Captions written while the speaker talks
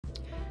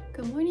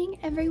Good morning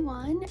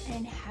everyone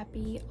and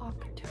happy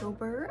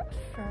October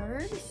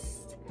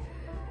 1st.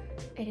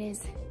 It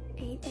is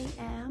 8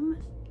 a.m.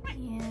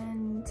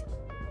 and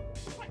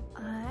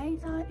I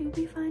thought it would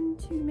be fun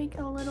to make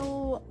a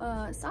little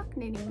sock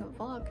knitting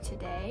vlog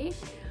today.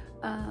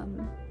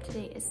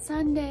 Today is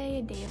Sunday,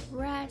 a day of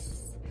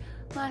rest.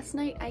 Last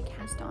night I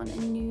cast on a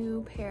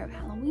new pair of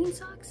Halloween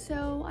socks,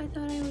 so I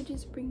thought I would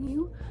just bring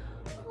you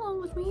along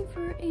with me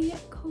for a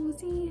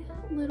cozy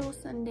little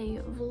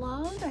Sunday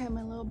vlog. I have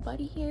my little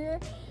buddy here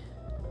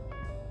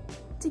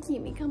to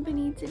keep me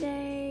company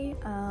today.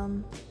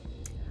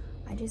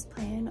 I just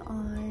plan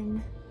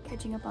on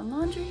catching up on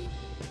laundry,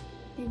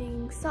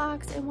 knitting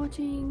socks, and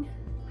watching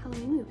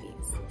Halloween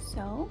movies.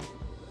 So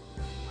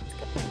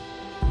let's go.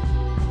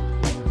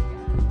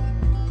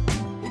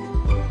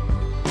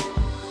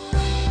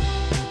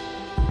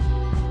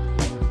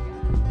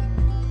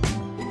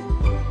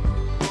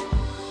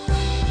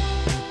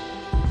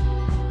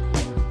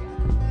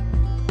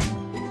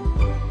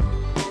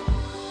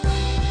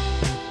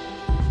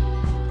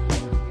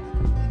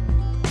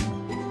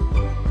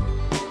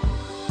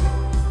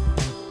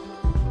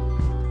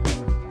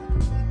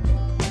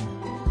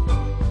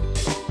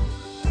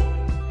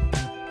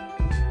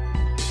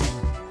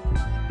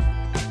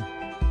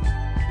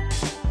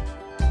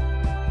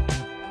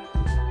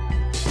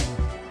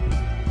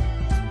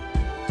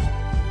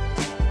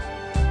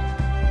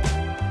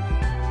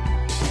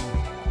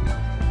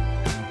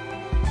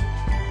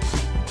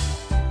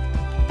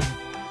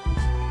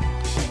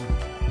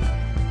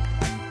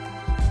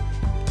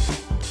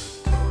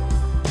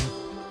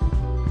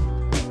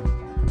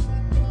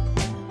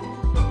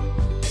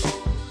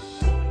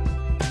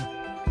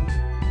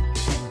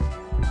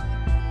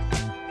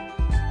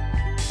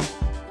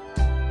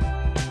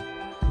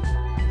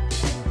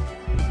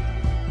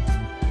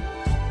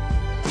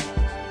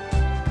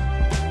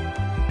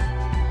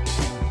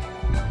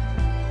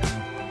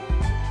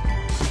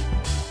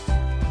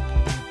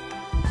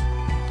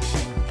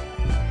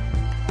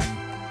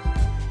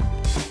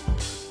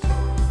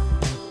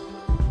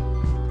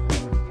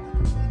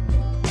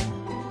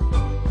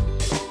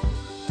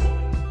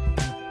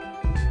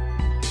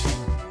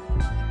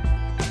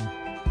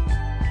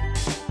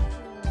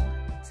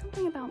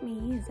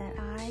 That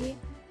I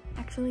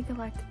actually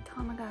collect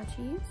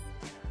tamagotchis,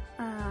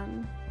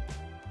 and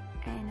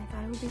I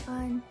thought it would be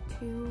fun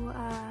to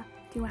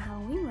do a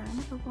Halloween run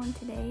of one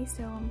today,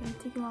 so I'm going to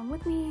take you along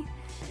with me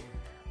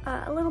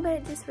a little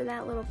bit just for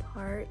that little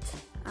part.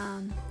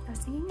 I was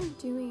thinking of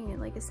doing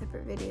like a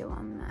separate video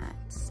on that,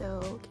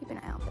 so keep an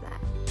eye out for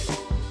that.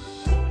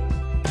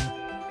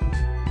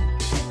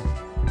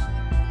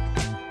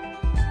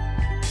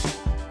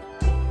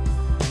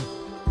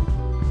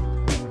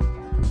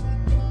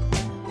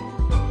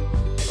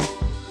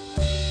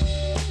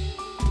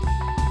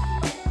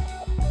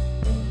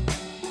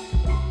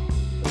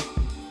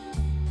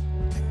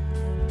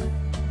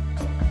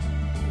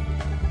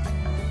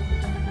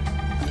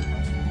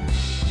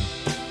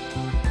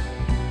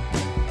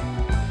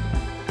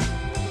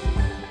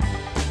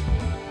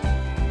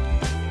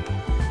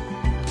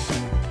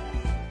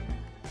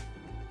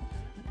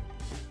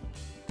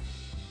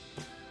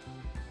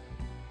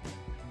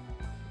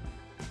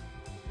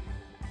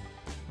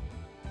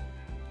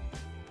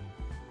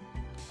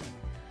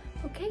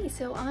 Okay,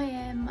 so I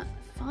am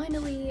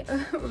finally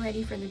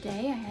ready for the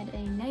day. I had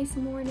a nice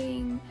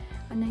morning,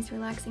 a nice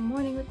relaxing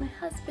morning with my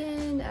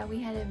husband.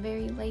 We had a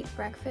very late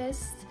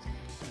breakfast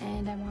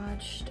and I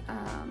watched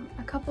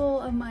a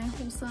couple of my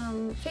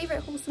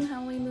favorite wholesome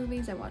Halloween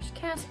movies. I watched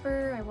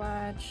Casper, I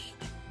watched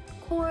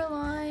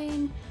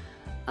Coraline,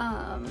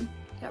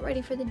 got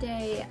ready for the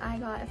day. I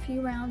got a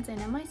few rounds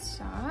in on my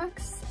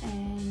socks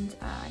and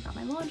I got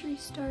my laundry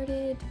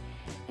started,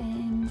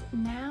 and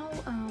now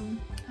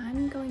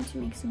I'm going to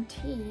make some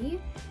tea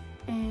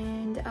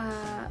and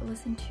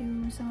listen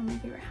to some of my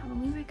favorite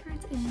Halloween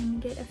records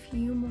and get a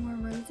few more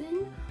rows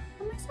in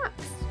on my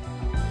socks.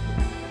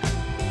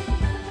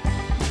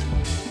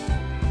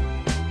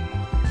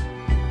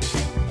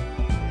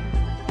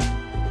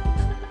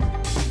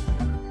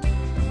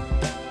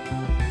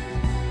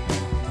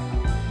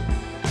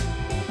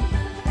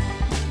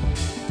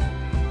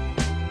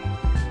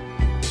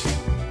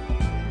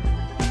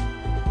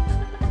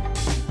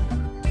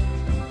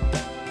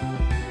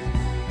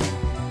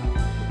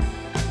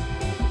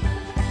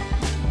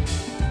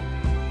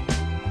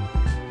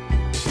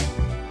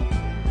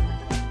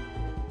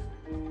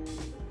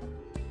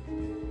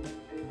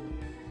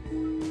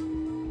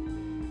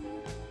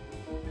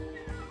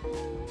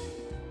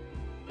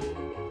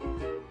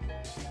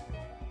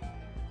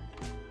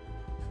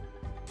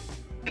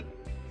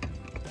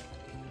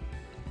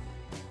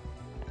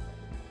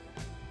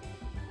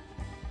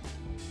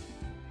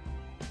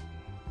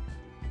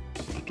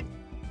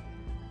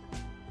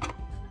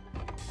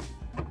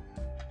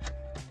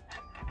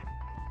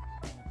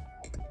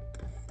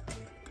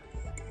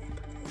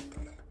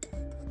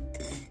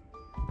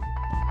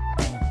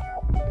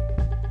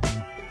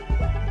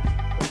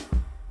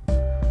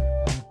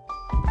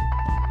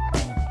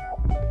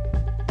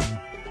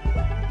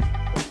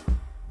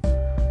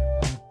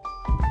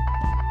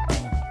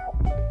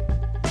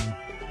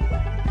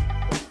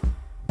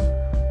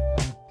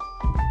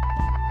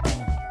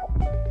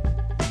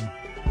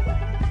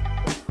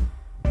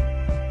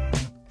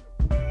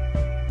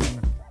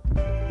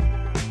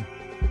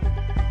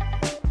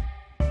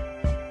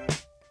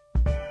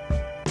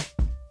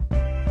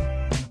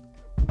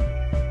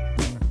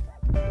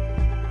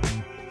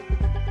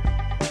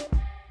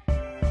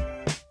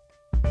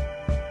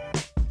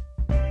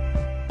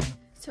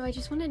 I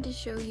just wanted to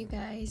show you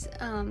guys,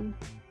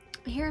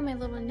 here in my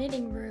little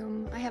knitting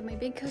room, I have my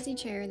big cozy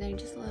chair that I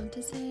just love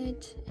to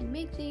sit and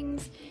make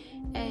things.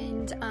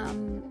 And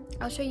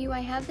I'll show you, I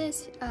have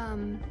this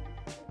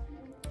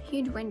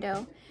huge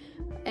window,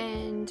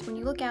 and when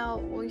you look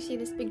out, well, you see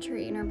this big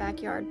tree in our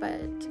backyard,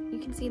 but you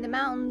can see the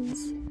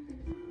mountains.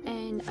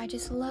 And I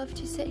just love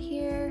to sit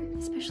here,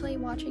 especially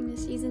watching the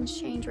seasons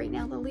change. Right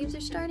now the leaves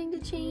are starting to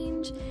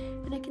change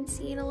and I can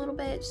see it a little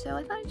bit, so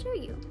I thought I'd show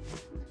you.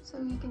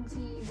 So you can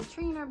see the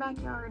tree in our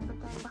backyard,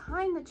 but then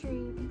behind the tree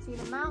you can see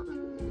the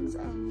mountains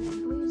and the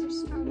leaves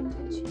are starting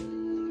to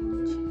change.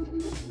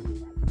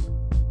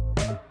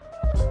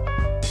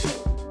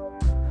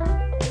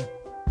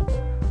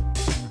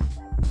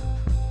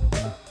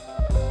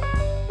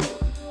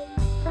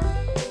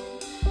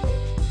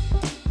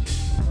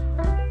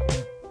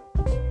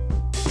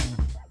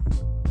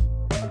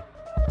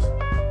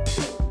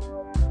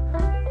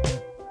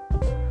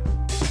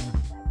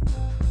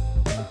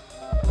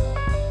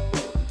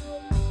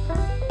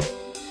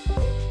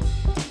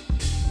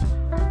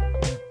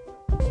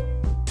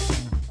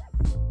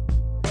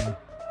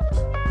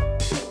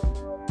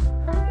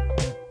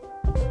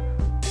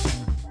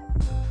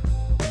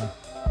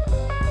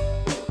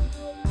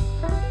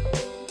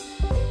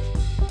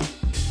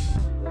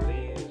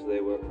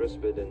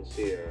 Crisped and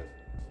sere,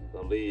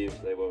 the leaves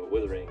they were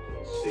withering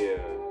and sere.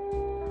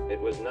 It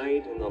was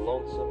night in the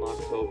lonesome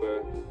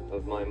October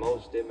of my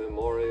most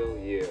immemorial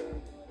year.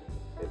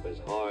 It was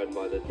hard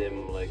by the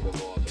dim lake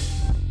of Auburn.